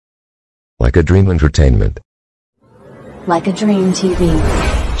Like a Dream Entertainment. Like a Dream TV.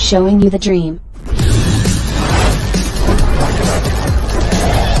 Showing you the dream.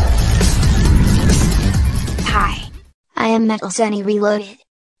 Hi. I am Metal Sunny Reloaded.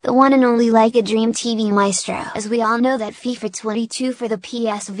 The one and only Like a Dream TV maestro. As we all know that FIFA 22 for the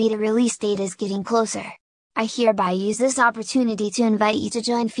PS Vita release date is getting closer. I hereby use this opportunity to invite you to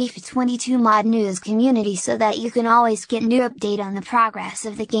join FIFA 22 mod news community so that you can always get new update on the progress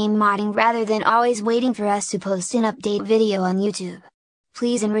of the game modding rather than always waiting for us to post an update video on YouTube.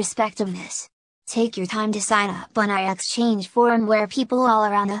 Please, in respect of this, take your time to sign up on our exchange forum where people all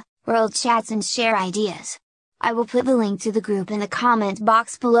around the world chats and share ideas. I will put the link to the group in the comment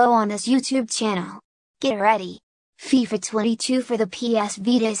box below on this YouTube channel. Get ready! FIFA 22 for the PS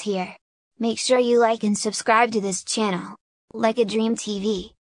Vita is here. Make sure you like and subscribe to this channel. Like a Dream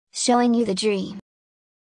TV. Showing you the dream.